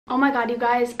Oh my god, you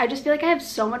guys, I just feel like I have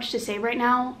so much to say right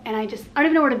now, and I don't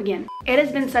even know where to begin. It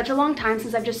has been such a long time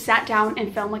since I've just sat down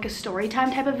and filmed like a story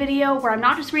time type of video where I'm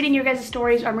not just reading your guys'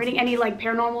 stories or I'm reading any like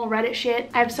paranormal Reddit shit.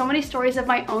 I have so many stories of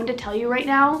my own to tell you right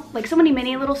now, like so many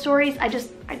mini little stories. I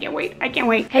can't wait. I can't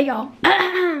wait. Hey y'all.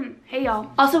 Hey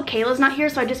y'all. Also, Kayla's not here,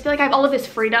 so I just feel like I have all of this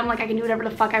freedom, like I can do whatever the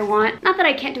fuck I want. Not that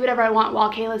I can't do whatever I want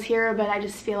while Kayla's here, but I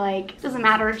just feel like it doesn't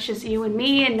matter. It's just you and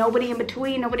me and nobody in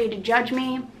between, nobody to judge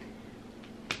me.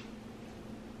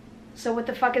 So what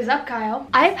the fuck is up, Kyle?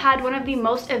 I've had one of the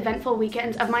most eventful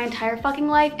weekends of my entire fucking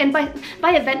life. And by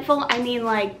eventful, I mean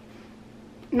like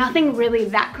nothing really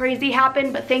that crazy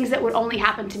happened, but things that would only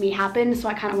happen to me happened. So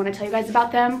I kind of want to tell you guys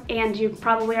about them. And you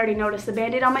probably already noticed the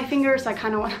band-aid on my finger. So I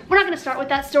kind of want, we're not going to start with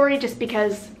that story just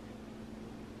because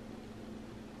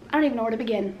I don't even know where to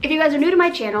begin. If you guys are new to my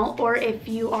channel, or if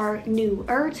you are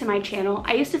newer to my channel,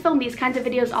 I used to film these kinds of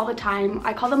videos all the time.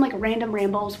 I call them like random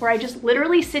rambles, where I just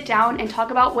literally sit down and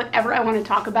talk about whatever I want to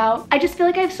talk about. I just feel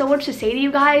like I have so much to say to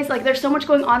you guys. Like there's so much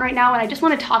going on right now and I just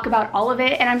want to talk about all of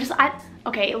it. And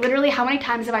okay, literally how many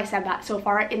times have I said that so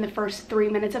far in the first 3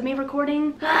 minutes of me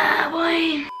recording? Ah,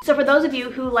 boy. So for those of you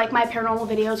who like my paranormal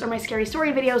videos or my scary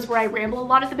story videos where I ramble a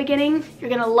lot at the beginning, you're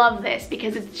gonna love this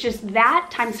because it's just that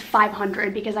times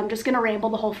 500 because I'm just gonna ramble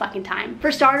the whole fucking time.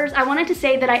 For starters, I wanted to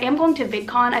say that I am going to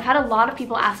VidCon. I've had a lot of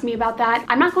people ask me about that.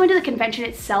 I'm not going to the convention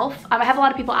itself. I have a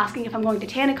lot of people asking if I'm going to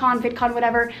TanaCon, VidCon,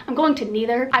 whatever. I'm going to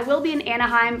neither. I will be in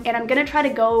Anaheim and I'm gonna try to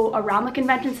go around the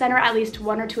convention center at least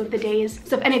 1 or 2 of the days.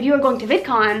 So if any of you are going to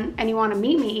VidCon and you want to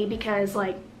meet me, because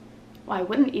like, why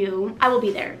wouldn't you? I will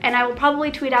be there. And I will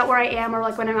probably tweet out where I am, or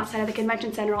like when I'm outside of the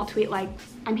convention center, I'll tweet like,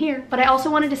 I'm here. But I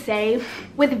also wanted to say,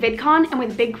 with VidCon and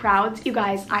with big crowds, you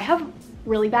guys, I have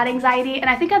really bad anxiety, and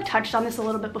I think I've touched on this a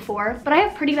little bit before, but I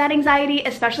have pretty bad anxiety,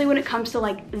 especially when it comes to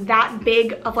like that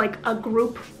big of like a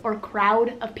group or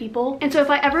crowd of people. And so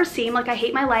if I ever seem like I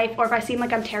hate my life, or if I seem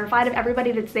like I'm terrified of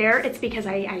everybody that's there, it's because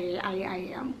I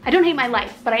am. I don't hate my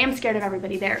life, but I am scared of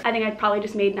everybody there. I think I've probably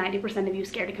just made 90% of you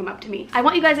scared to come up to me. I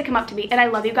want you guys to come up to me, and I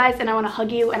love you guys, and I want to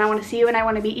hug you, and I want to see you, and I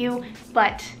want to meet you,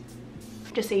 but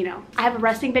just so you know, I have a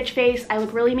resting bitch face. I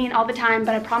look really mean all the time,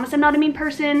 but I promise I'm not a mean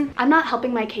person. I'm not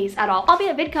helping my case at all. I'll be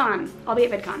at VidCon. I'll be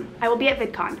at VidCon. I will be at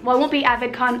VidCon. Well, I won't be at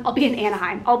VidCon. I'll be in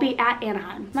Anaheim. I'll be at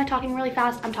Anaheim. Am I talking really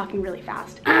fast? I'm talking really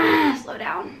fast. Slow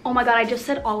down. Oh my god, I just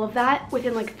said all of that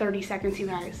within like 30 seconds, you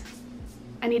guys.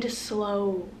 I need to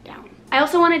slow down. I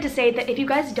also wanted to say that if you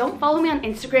guys don't follow me on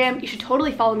Instagram, you should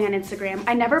totally follow me on Instagram.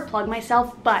 I never plug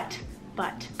myself, but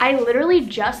I literally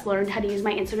just learned how to use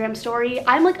my Instagram story.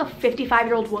 I'm like a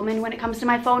 55-year-old woman when it comes to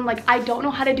my phone. Like I don't know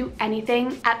how to do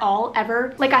anything at all,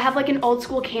 ever. Like I have like an old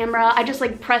school camera. I just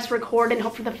like press record and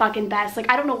hope for the fucking best. Like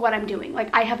I don't know what I'm doing.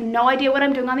 Like I have no idea what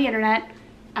I'm doing on the internet.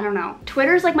 I don't know.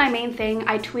 Twitter's like my main thing.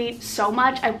 I tweet so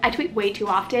much. I tweet way too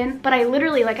often, but I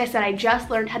literally, like I said, I just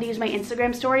learned how to use my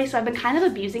Instagram story, so I've been kind of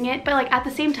abusing it, but like at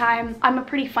the same time, I'm a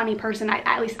pretty funny person,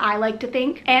 at least I like to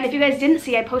think. And if you guys didn't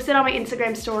see, I posted on my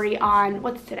Instagram story on,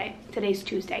 what's today? Today's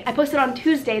Tuesday. I posted on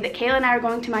Tuesday that Kayla and I are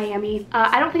going to Miami.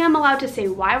 I don't think I'm allowed to say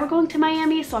why we're going to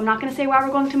Miami, so I'm not gonna say why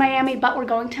we're going to Miami, but we're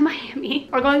going to Miami.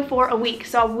 We're going for a week.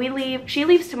 So we leave, she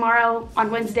leaves tomorrow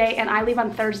on Wednesday and I leave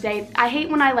on Thursday. I hate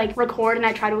when I like record and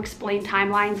I try to explain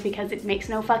timelines because it makes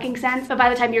no fucking sense. But by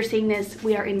the time you're seeing this,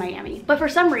 we are in Miami. But for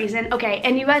some reason, okay,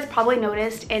 and you guys probably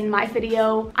noticed in my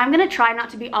video, I'm gonna try not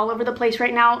to be all over the place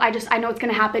right now. I know it's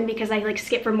gonna happen because I like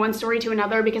skip from one story to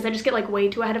another because I just get like way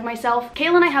too ahead of myself.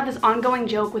 Kayla and I have this ongoing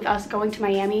joke with us going to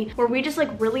Miami where we just like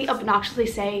really obnoxiously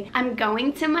say, I'm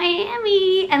going to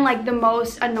Miami, and like the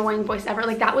most annoying voice ever.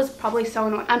 Like that was probably so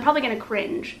annoying. I'm probably gonna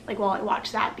cringe like while I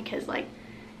watch that because like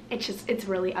it's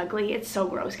really ugly. It's so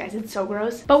gross, guys. It's so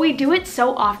gross. But we do it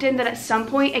so often that at some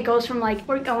point it goes from like,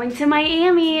 we're going to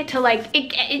Miami to like,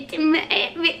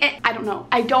 I don't know.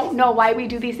 I don't know why we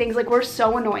do these things. Like we're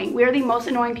so annoying. We're the most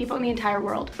annoying people in the entire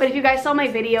world. But if you guys saw my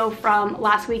video from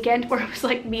last weekend where it was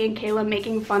like me and Kayla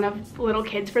making fun of little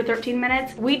kids for 13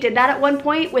 minutes, we did that at one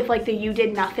point with like the you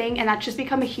did nothing, and that's just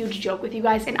become a huge joke with you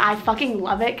guys, and I fucking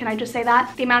love it. Can I just say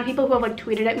that? The amount of people who have like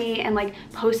tweeted at me and like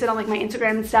posted on like my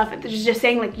Instagram and stuff, just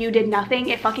saying like you did nothing,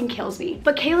 it fucking kills me.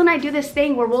 But Kayla and I do this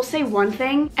thing where we'll say one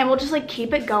thing and we'll just like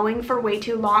keep it going for way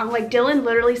too long. Like Dylan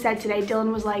literally said today,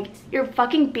 Dylan was like, you're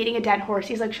fucking beating a dead horse.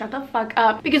 He's like, shut the fuck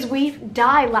up, because we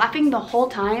die laughing the whole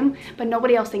time, but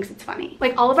nobody else thinks it's funny.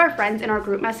 Like all of our friends in our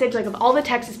group message, like of all the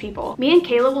Texas people, me and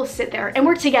Kayla will sit there and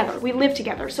we're together. We live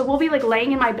together. So we'll be like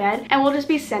laying in my bed and we'll just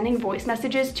be sending voice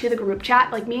messages to the group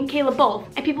chat, like me and Kayla both.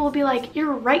 And people will be like,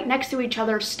 you're right next to each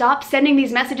other. Stop sending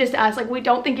these messages to us. Like we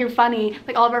don't think you're funny.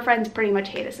 Like all of of our friends pretty much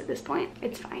hate us at this point.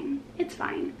 It's fine. It's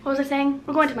fine. What was I saying?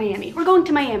 We're going to Miami. We're going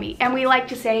to Miami. And we like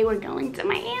to say we're going to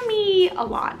Miami a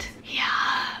lot.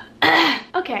 Yeah.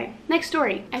 Okay, next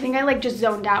story. I think I like just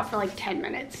zoned out for like 10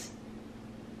 minutes.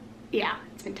 Yeah,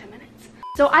 it's been 10 minutes.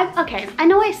 So I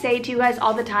know I say to you guys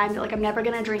all the time that like I'm never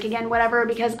gonna drink again, whatever,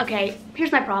 because okay,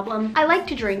 here's my problem. I like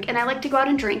to drink and I like to go out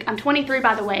and drink. I'm 23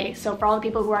 by the way, so for all the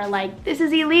people who are like, this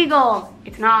is illegal,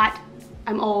 it's not.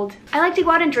 I'm old. I like to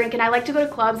go out and drink and I like to go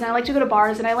to clubs and I like to go to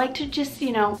bars and I like to just,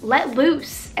 you know, let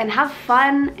loose and have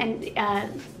fun and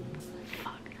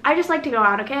I just like to go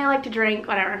out, okay? I like to drink,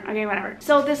 whatever, okay, whatever.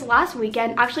 So this last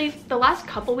weekend, actually the last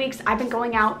couple weeks, I've been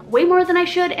going out way more than I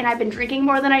should and I've been drinking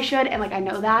more than I should and like I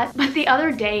know that. But the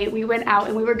other day we went out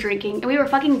and we were drinking and we were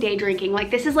fucking day drinking.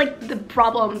 Like this is like the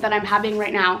problem that I'm having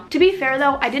right now. To be fair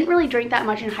though, I didn't really drink that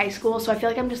much in high school, so I feel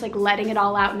like I'm just like letting it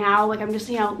all out now. Like I'm just,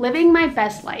 you know, living my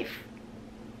best life.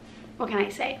 What can I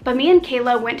say? But me and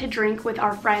Kayla went to drink with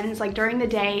our friends like during the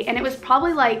day and it was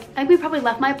probably like, I think we probably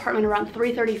left my apartment around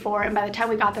 3:34 and by the time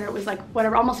we got there it was like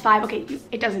whatever, almost 5. Okay,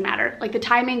 it doesn't matter. Like the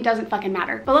timing doesn't fucking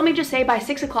matter. But let me just say by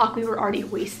 6 o'clock we were already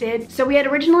wasted. So we had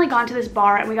originally gone to this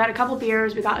bar and we got a couple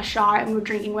beers, we got a shot and we were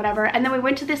drinking whatever. And then we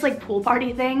went to this like pool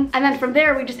party thing. And then from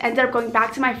there we just ended up going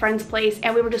back to my friend's place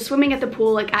and we were just swimming at the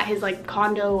pool like at his like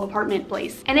condo apartment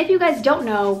place. And if you guys don't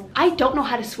know, I don't know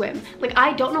how to swim. Like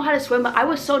I don't know how to swim, but I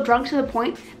was so drunk to the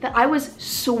point that I was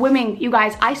swimming. You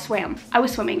guys, I swam. I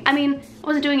was swimming. I mean, I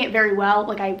wasn't doing it very well.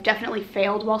 Like I definitely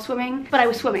failed while swimming, but I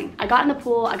was swimming. I got in the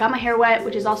pool, I got my hair wet,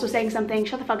 which is also saying something.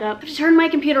 Shut the fuck up. I have to turn my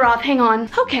computer off, hang on.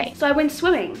 Okay, so I went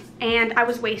swimming and I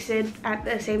was wasted at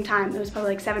the same time. It was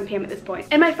probably like 7 p.m. at this point.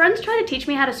 And my friends tried to teach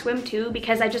me how to swim too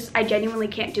because I genuinely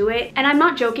can't do it. And I'm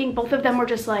not joking, both of them were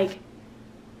just like,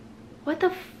 what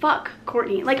the fuck,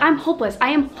 Courtney? Like, I'm hopeless. I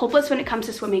am hopeless when it comes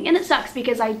to swimming. And it sucks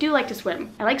because I do like to swim.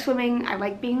 I like swimming. I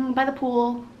like being by the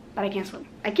pool, but I can't swim.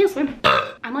 I can't swim.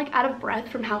 I'm like out of breath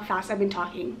from how fast I've been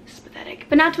talking. This is pathetic.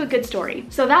 But now to a good story.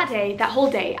 So that day, that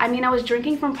whole day, I mean, I was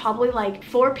drinking from probably like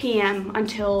 4 p.m.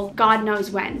 until God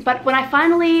knows when. But when I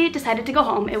finally decided to go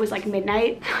home, it was like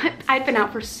midnight. I'd been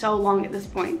out for so long at this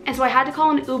point. And so I had to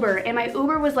call an Uber and my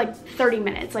Uber was like 30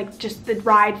 minutes. Like just the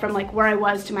ride from like where I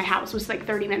was to my house was like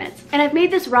 30 minutes. And I've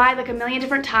made this ride like a million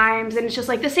different times and it's just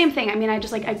like the same thing. I mean,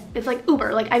 it's like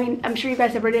Uber. Like, I mean, I'm sure you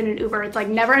guys have ridden an Uber. It's like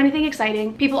never anything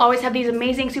exciting. People always have these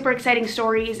amazing, super exciting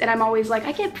stories and I'm always like,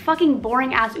 I get fucking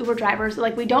boring ass Uber drivers.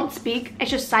 Like we don't speak, it's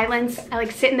just silence. I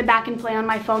like sit in the back and play on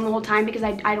my phone the whole time because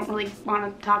I don't really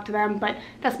want to talk to them, but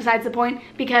that's besides the point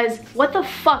because what the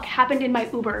fuck happened in my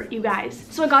Uber, you guys?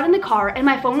 So I got in the car and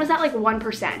my phone was at like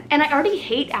 1% and I already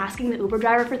hate asking the Uber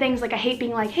driver for things. Like I hate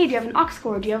being like, hey, do you have an aux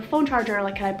cord? Do you have a phone charger?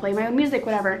 Like, can I play my own music?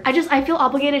 Whatever. I feel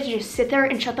obligated to just sit there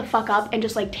and shut the fuck up and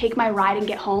just like take my ride and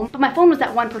get home. But my phone was at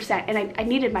 1% and I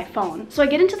needed my phone. So I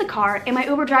get into the car and my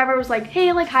Uber driver was like,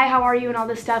 hey, like, hi, how are you? And all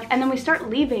this stuff. And then we start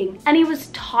leaving and he was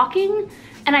talking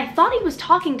and I thought he was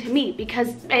talking to me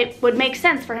because it would make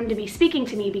sense for him to be speaking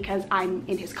to me because I'm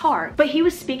in his car. But he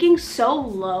was speaking so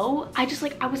low. I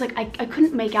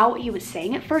couldn't make out what he was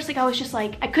saying at first. Like I was just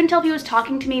like, I couldn't tell if he was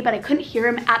talking to me, but I couldn't hear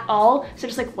him at all. So I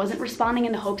just like wasn't responding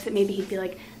in the hopes that maybe he'd be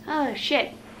like, oh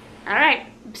shit. All right,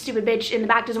 stupid bitch in the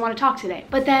back doesn't want to talk today.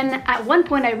 But then at one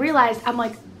point I realized, I'm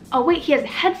like, oh wait, he has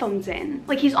headphones in,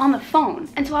 like he's on the phone.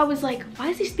 And so I was like, why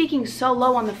is he speaking so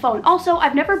low on the phone? Also,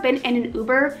 I've never been in an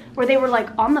Uber where they were like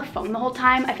on the phone the whole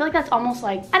time. I feel like that's almost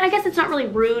like, and I guess it's not really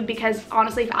rude because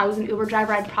honestly, if I was an Uber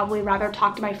driver, I'd probably rather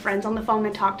talk to my friends on the phone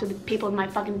than talk to the people in my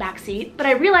fucking back seat. But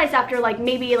I realized after like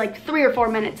maybe like 3 or 4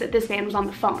 minutes that this man was on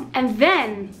the phone. And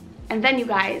then you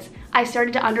guys, I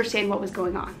started to understand what was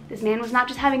going on. This man was not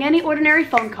just having any ordinary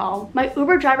phone call. My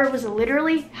Uber driver was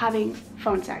literally having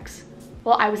phone sex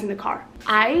while I was in the car.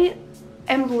 I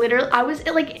was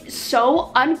like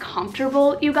so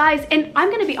uncomfortable, you guys. And I'm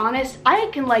gonna be honest, I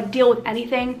can like deal with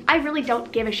anything. I really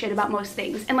don't give a shit about most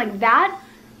things. And like that,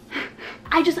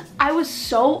 I was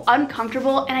so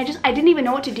uncomfortable and I didn't even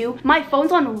know what to do. My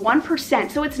phone's on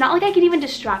 1%, so it's not like I can even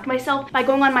distract myself by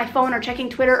going on my phone or checking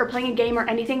Twitter or playing a game or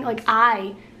anything. Like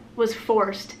I was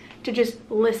forced to just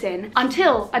listen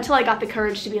until I got the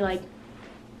courage to be like,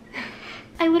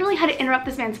 I literally had to interrupt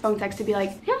this man's phone sex to be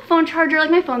like, you have a phone charger? Like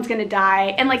my phone's gonna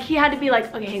die. And like he had to be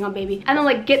like, okay, hang on baby. And then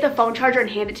like get the phone charger and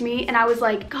hand it to me. And I was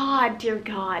like, God, dear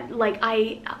God, like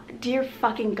dear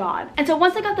fucking God. And so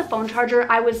once I got the phone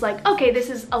charger, I was like, okay, this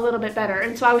is a little bit better.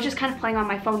 And so I was just kind of playing on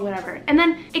my phone, whatever. And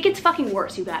then it gets fucking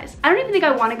worse, you guys. I don't even think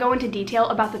I want to go into detail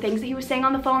about the things that he was saying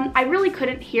on the phone. I really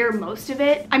couldn't hear most of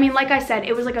it. I mean, like I said,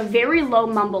 it was like a very low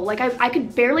mumble. Like I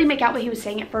could barely make out what he was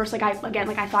saying at first. Like I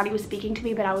thought he was speaking to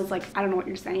me, but I was like, I don't know what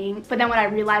you're saying. But then when I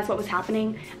realized what was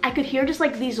happening, I could hear just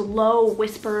like these low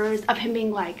whispers of him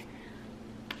being like,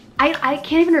 I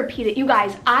can't even repeat it. You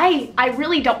guys, I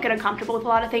really don't get uncomfortable with a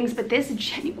lot of things, but this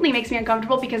genuinely makes me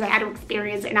uncomfortable because I had to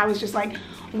experience it, and I was just like,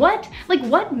 what? Like,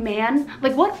 what man,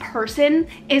 like what person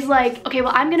is like, okay,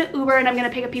 well, I'm gonna Uber and I'm gonna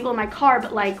pick up people in my car,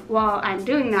 but like, while I'm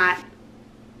doing that,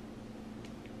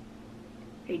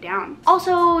 hey, down.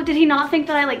 Also, did he not think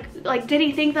that I did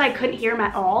he think that I couldn't hear him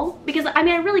at all? Because I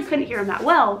mean, I really couldn't hear him that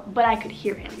well, but I could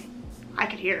hear him. I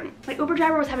could hear him. My Uber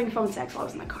driver was having phone sex while I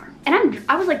was in the car. And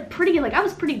I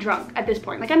was pretty drunk at this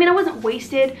point. Like, I mean, I wasn't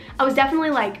wasted. I was definitely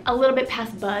like a little bit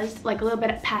past buzzed, like a little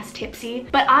bit past tipsy.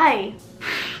 But I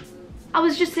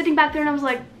was just sitting back there and I was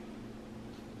like,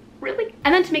 really?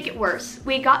 And then to make it worse,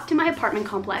 we got to my apartment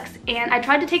complex and I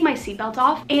tried to take my seatbelt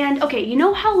off. And okay, you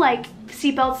know how like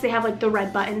seatbelts, they have like the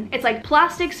red button. It's like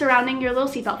plastic surrounding your little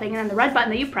seatbelt thing, and then the red button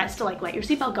that you press to like let your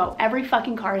seatbelt go. Every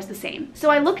fucking car is the same. So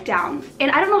I looked down, and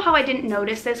I don't know how I didn't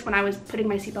notice this when I was putting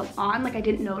my seatbelt on. Like, I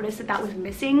didn't notice that that was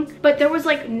missing, but there was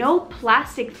like no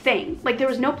plastic thing. Like, there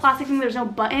was no plastic thing, there was no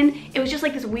button. It was just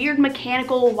like this weird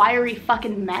mechanical wiry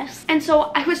fucking mess. And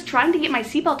so I was trying to get my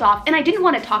seatbelt off, and I didn't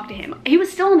want to talk to him. He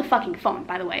was still on the fucking phone,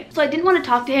 by the way. So I didn't want to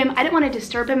talk to him. I didn't want to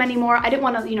disturb him anymore. I didn't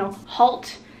want to, you know,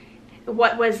 halt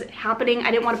what was happening. I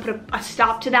didn't want to put a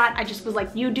stop to that. I just was like,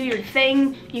 you do your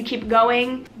thing, you keep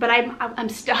going. But I'm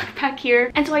stuck back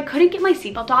here, and so I couldn't get my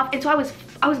seatbelt off. And so I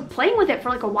was playing with it for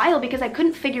like a while because I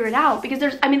couldn't figure it out, because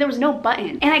there was no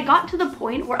button. And I got to the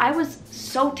point where I was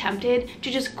so tempted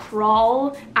to just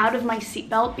crawl out of my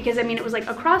seatbelt, because I mean, it was like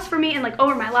across from me and like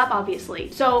over my lap,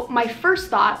 obviously. So my first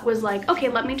thought was like, okay,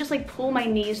 let me just like pull my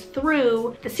knees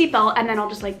through the seatbelt, and then I'll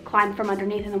just like climb from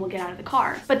underneath, and then we'll get out of the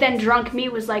car. But then drunk me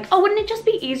was like, oh, wouldn't it just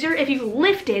be easier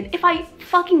if I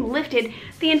fucking lifted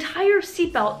the entire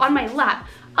seatbelt on my lap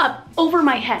up over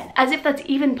my head, as if that's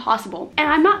even possible. And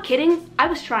I'm not kidding, I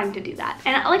was trying to do that.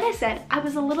 And like I said, I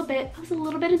was a little bit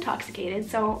intoxicated,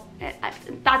 so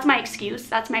that's my excuse.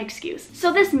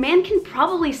 So this man can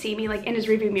probably see me like in his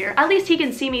rearview mirror. At least he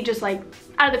can see me just like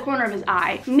out of the corner of his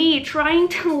eye. Me trying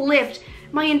to lift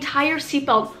my entire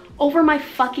seatbelt over my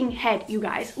fucking head, you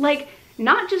guys. Like,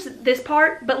 not just this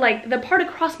part, but like the part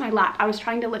across my lap. I was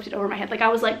trying to lift it over my head. Like, I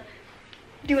was like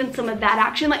doing some of that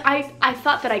action. Like, I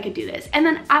thought that I could do this. And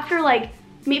then after like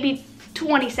maybe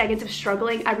 20 seconds of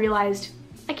struggling, I realized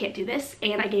I can't do this,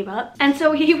 and I gave up. And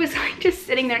so he was like just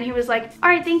sitting there, and he was like, all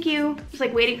right, thank you. He was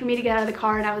like waiting for me to get out of the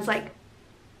car, and I was like,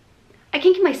 I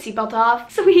can't get my seatbelt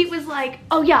off. So he was like,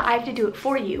 oh yeah, I have to do it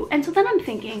for you. And so then I'm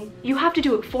thinking, you have to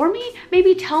do it for me?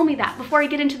 Maybe tell me that before I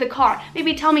get into the car.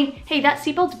 Maybe tell me, hey, that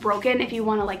seatbelt's broken, if you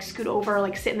want to like scoot over,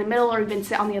 like sit in the middle, or even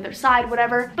sit on the other side,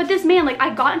 whatever. But this man, like,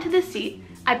 I got into this seat,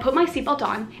 I put my seatbelt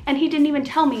on, and he didn't even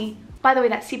tell me, by the way,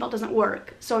 that seatbelt doesn't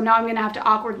work, so now I'm gonna have to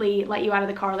awkwardly let you out of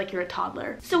the car like you're a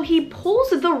toddler. So he pulls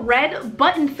the red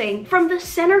button thing from the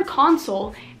center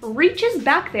console, reaches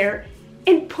back there,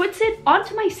 and puts it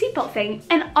onto my seatbelt thing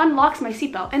and unlocks my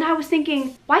seatbelt. And I was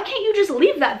thinking, why can't you just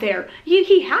leave that there?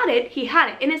 He had it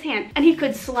in his hand, and he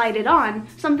could slide it on.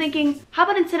 So I'm thinking, how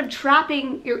about instead of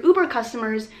trapping your Uber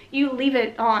customers, you leave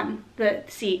it on the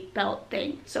seatbelt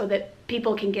thing so that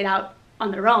people can get out on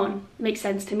their own. Makes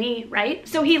sense to me, right?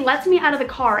 So he lets me out of the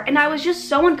car, and I was just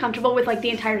so uncomfortable with like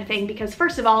the entire thing, because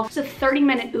first of all, it's a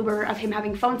 30-minute Uber of him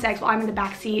having phone sex while I'm in the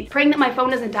back seat, praying that my phone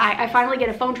doesn't die. I finally get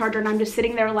a phone charger, and I'm just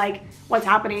sitting there like, what's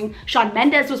happening? Shawn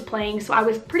Mendes was playing, so I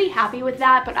was pretty happy with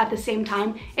that, but at the same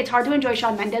time, it's hard to enjoy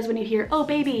Shawn Mendes when you hear, oh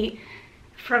baby,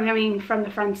 from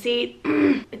the front seat.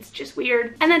 It's just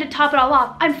weird. And then to top it all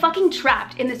off, I'm fucking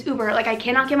trapped in this Uber. Like, I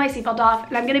cannot get my seatbelt off,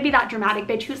 and I'm gonna be that dramatic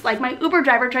bitch who's like my Uber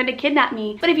driver trying to kidnap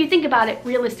me. But if you think about it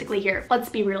realistically here, let's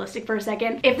be realistic for a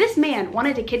second. If this man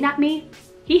wanted to kidnap me,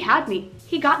 he had me.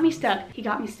 He got me stuck. He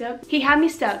got me stuck. He had me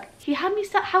stuck. He had me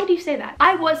stuck. How do you say that?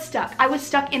 I was stuck. I was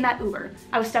stuck in that Uber.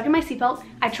 I was stuck in my seatbelt.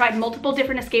 I tried multiple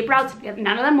different escape routes.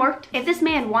 None of them worked. If this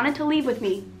man wanted to leave with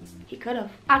me, he could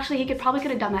have. Actually, he probably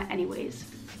could have done that anyways.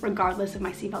 regardless of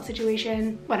my seatbelt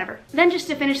situation, whatever. Then just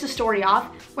to finish the story off,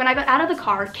 when I got out of the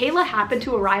car, Kayla happened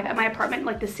to arrive at my apartment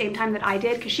like the same time that I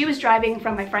did, because she was driving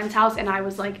from my friend's house and I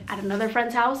was like at another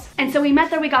friend's house. And so we met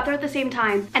there, we got there at the same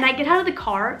time, and I get out of the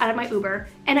car, out of my Uber,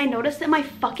 and I noticed that my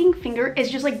fucking finger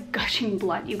is just like gushing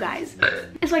blood, you guys.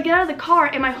 And so I get out of the car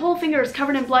and my whole finger is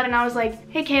covered in blood, and I was like,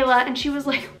 hey Kayla, and she was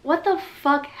like, what the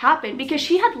fuck happened? Because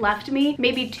she had left me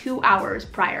maybe 2 hours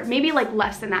prior, maybe like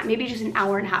less than that, maybe just an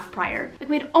hour and a half prior. Like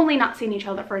we'd only not seen each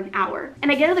other for an hour.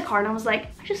 And I get out of the car and I was like,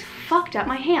 I just fucked up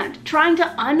my hand trying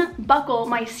to unbuckle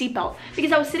my seatbelt,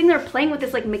 because I was sitting there playing with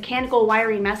this like mechanical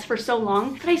wiry mess for so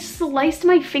long that I sliced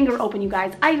my finger open, you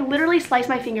guys. I literally sliced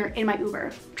my finger in my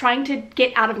Uber trying to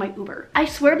get out of my Uber. I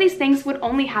swear these things would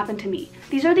only happen to me.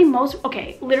 These are the most,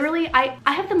 okay, literally I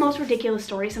have the most ridiculous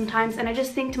stories sometimes, and I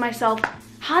just think to myself,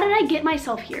 how did I get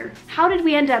myself here? How did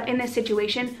we end up in this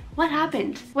situation? What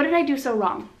happened? What did I do so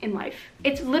wrong in life?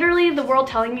 It's literally the world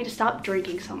telling me to stop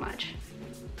drinking so much.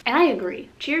 And I agree.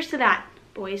 Cheers to that,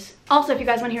 boys. Also, if you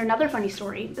guys want to hear another funny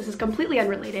story, this is completely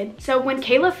unrelated. So when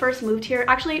Kayla first moved here,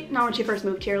 actually not when she first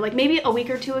moved here, like maybe a week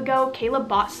or two ago, Kayla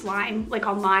bought slime like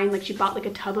online, like she bought like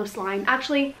a tub of slime.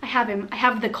 Actually, I have him. I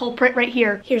have the culprit right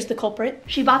here. Here's the culprit.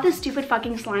 She bought this stupid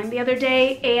fucking slime the other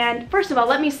day, and first of all,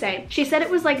 let me say, she said it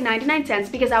was like 99 cents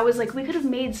because I was like, we could have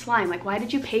made slime. Like, why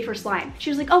did you pay for slime? She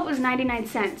was like, oh, it was 99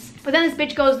 cents. But then this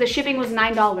bitch goes, the shipping was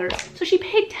 $9. So she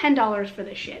paid $10 for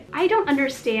this shit. I don't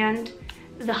understand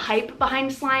the hype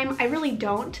behind slime. I really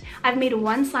don't. I've made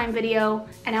one slime video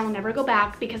and I will never go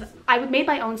back because I made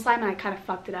my own slime and I kind of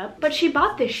fucked it up. But she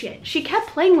bought this shit. She kept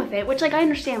playing with it, which like I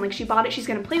understand, like she bought it, she's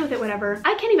gonna play with it, whatever.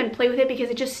 I can't even play with it because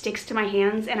it just sticks to my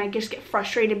hands and I just get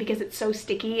frustrated because it's so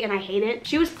sticky and I hate it.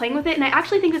 She was playing with it, and I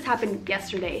actually think this happened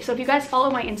yesterday. So if you guys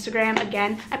follow my Instagram,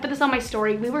 again, I put this on my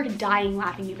story. We were dying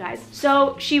laughing, you guys.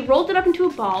 So she rolled it up into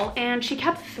a ball and she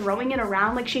kept throwing it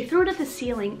around. Like she threw it at the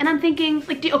ceiling, and I'm thinking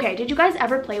like, okay, did you guys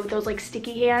ever play with those like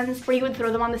sticky hands where you would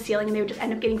throw them on the ceiling and they would just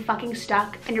end up getting fucking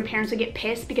stuck, and your parents would get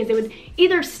pissed because they would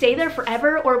either stay there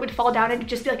forever or it would fall down and it'd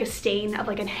just be like a stain of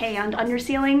like a hand on your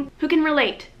ceiling? Who can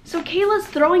relate? So Kayla's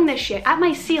throwing this shit at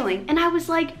my ceiling and I was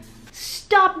like,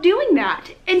 stop doing that.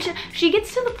 And she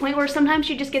gets to the point where sometimes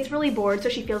she just gets really bored, so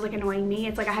she feels like annoying me.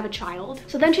 It's like I have a child.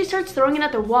 So then she starts throwing it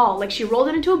at the wall. Like she rolled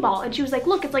it into a ball and she was like,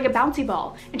 look, it's like a bouncy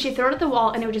ball. And she'd throw it at the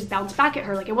wall and it would just bounce back at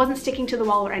her. Like it wasn't sticking to the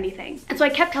wall or anything. And so I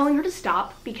kept telling her to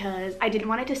stop because I didn't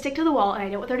want it to stick to the wall and I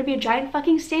didn't want there to be a giant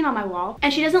fucking stain on my wall.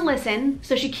 And she doesn't listen.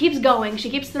 So she keeps going. She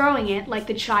keeps throwing it like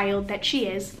the child that she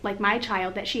is, like my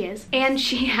child that she is. And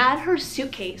she had her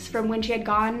suitcase from when she had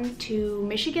gone to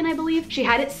Michigan, I believe. She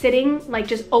had it sitting like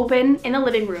just open in the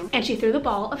living room, and she threw the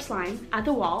ball of slime at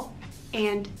the wall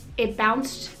and it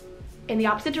bounced in the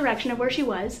opposite direction of where she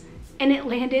was and it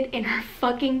landed in her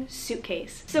fucking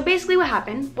suitcase. So basically what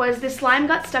happened was the slime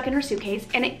got stuck in her suitcase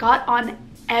and it got on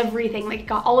everything. Like it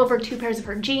got all over 2 pairs of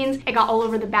her jeans, it got all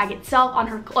over the bag itself, on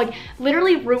her, like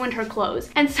literally ruined her clothes.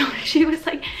 And so she was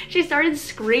like, she started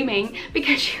screaming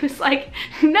because she was like,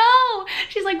 no,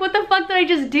 she's like, what the fuck did I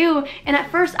just do? And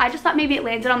at first I just thought maybe it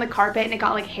landed on the carpet and it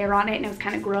got like hair on it and it was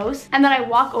kind of gross. And then I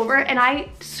walk over and I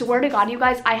swear to God, you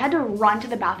guys, I had to run to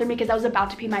the bathroom because I was about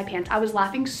to pee my pants. I was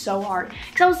laughing so hard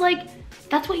because I was like,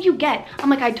 that's what you get. I'm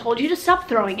like, I told you to stop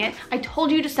throwing it. I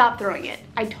told you to stop throwing it.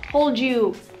 I told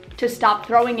you to stop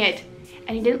throwing it,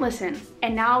 and you didn't listen,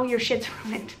 and now your shit's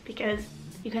ruined because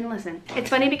you couldn't listen.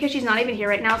 It's funny because she's not even here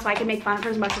right now, so I can make fun of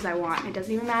her as much as I want. It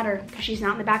doesn't even matter because she's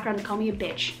not in the background to call me a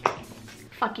bitch.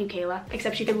 Fuck you, Kayla.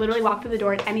 Except she could literally walk through the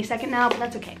door at any second now, but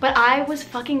that's okay. But I was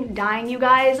fucking dying, you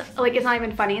guys. Like, it's not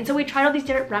even funny. And so we tried all these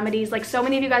different remedies. Like, so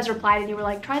many of you guys replied and you were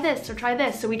like, try this or try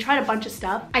this. So we tried a bunch of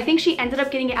stuff. I think she ended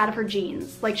up getting it out of her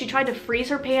jeans. Like, she tried to freeze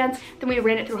her pants, then we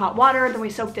ran it through hot water, then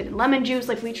we soaked it in lemon juice.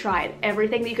 Like, we tried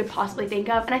everything that you could possibly think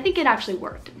of, and I think it actually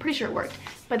worked. I'm pretty sure it worked.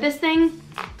 But this thing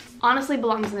honestly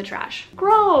belongs in the trash.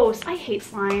 Gross. I hate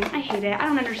slime. I hate it. I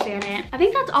don't understand it. I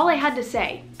think that's all I had to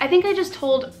say. I think I just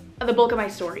told the bulk of my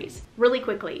stories really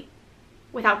quickly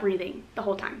without breathing the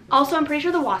whole time. Also, I'm pretty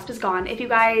sure the wasp is gone. If you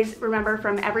guys remember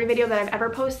from every video that I've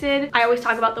ever posted, I always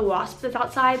talk about the wasp that's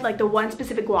outside, like the one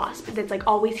specific wasp that's like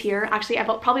always here. Actually, I've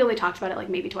probably only talked about it like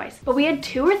maybe twice. But we had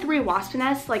 2 or 3 wasp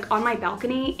nests like on my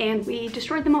balcony and we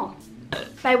destroyed them all.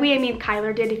 By we, I mean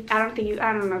Kyler did. I don't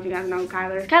know if you guys know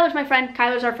Kyler. Kyler's my friend.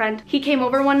 Kyler's our friend. He came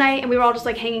over one night and we were all just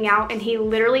like hanging out and he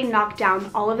literally knocked down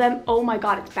all of them. Oh my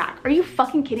God, it's back. Are you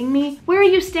fucking kidding me? Where are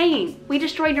you staying? We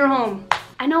destroyed your home.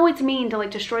 I know it's mean to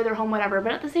like destroy their home, whatever,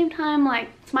 but at the same time, like,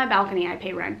 it's my balcony. I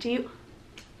pay rent.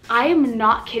 I am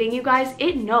not kidding you guys.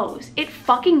 It knows. It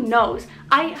fucking knows.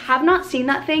 I have not seen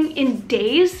that thing in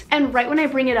days, and right when I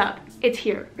bring it up, It's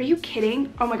here. Are you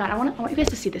kidding? Oh my God, I want you guys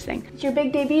to see this thing. It's your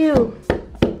big debut.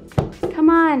 Come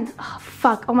on. Oh,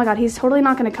 fuck. Oh my God, he's totally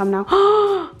not gonna come now.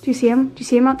 Do you see him? Do you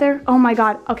see him out there? Oh my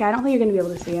God. Okay, I don't think you're gonna be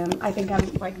able to see him. I think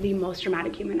I'm like the most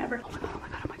dramatic human ever. Oh my God, oh my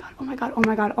God, oh my God, oh my God, oh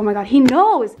my God, oh my God. He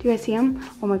knows. Do you guys see him?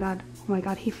 Oh my God. Oh my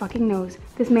God, he fucking knows.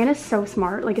 This man is so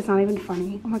smart. Like, it's not even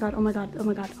funny. Oh my God, oh my God, oh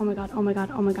my God, oh my God, oh my God,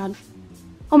 oh my God.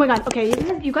 Oh my God, okay,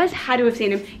 you guys had to have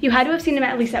seen him. You had to have seen him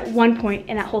at least at one point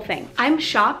in that whole thing. I'm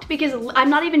shocked because I'm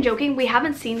not even joking. We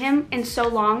haven't seen him in so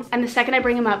long, and the second I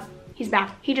bring him up, he's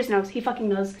back. He just knows. He fucking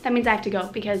knows. That means I have to go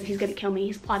because he's gonna kill me.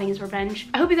 He's plotting his revenge.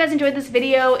 I hope you guys enjoyed this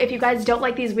video. If you guys don't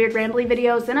like these weird rambly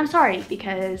videos, then I'm sorry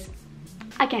because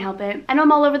I can't help it. I know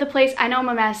I'm all over the place. I know I'm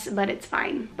a mess, but it's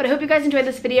fine. But I hope you guys enjoyed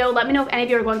this video. Let me know if any of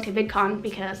you are going to VidCon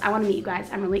because I want to meet you guys.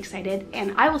 I'm really excited,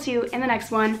 and I will see you in the next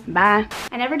one. Bye.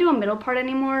 I never do a middle part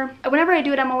anymore. Whenever I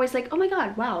do it, I'm always like, oh my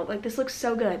God, wow, like this looks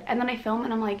so good. And then I film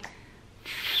and I'm like,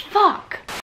 fuck.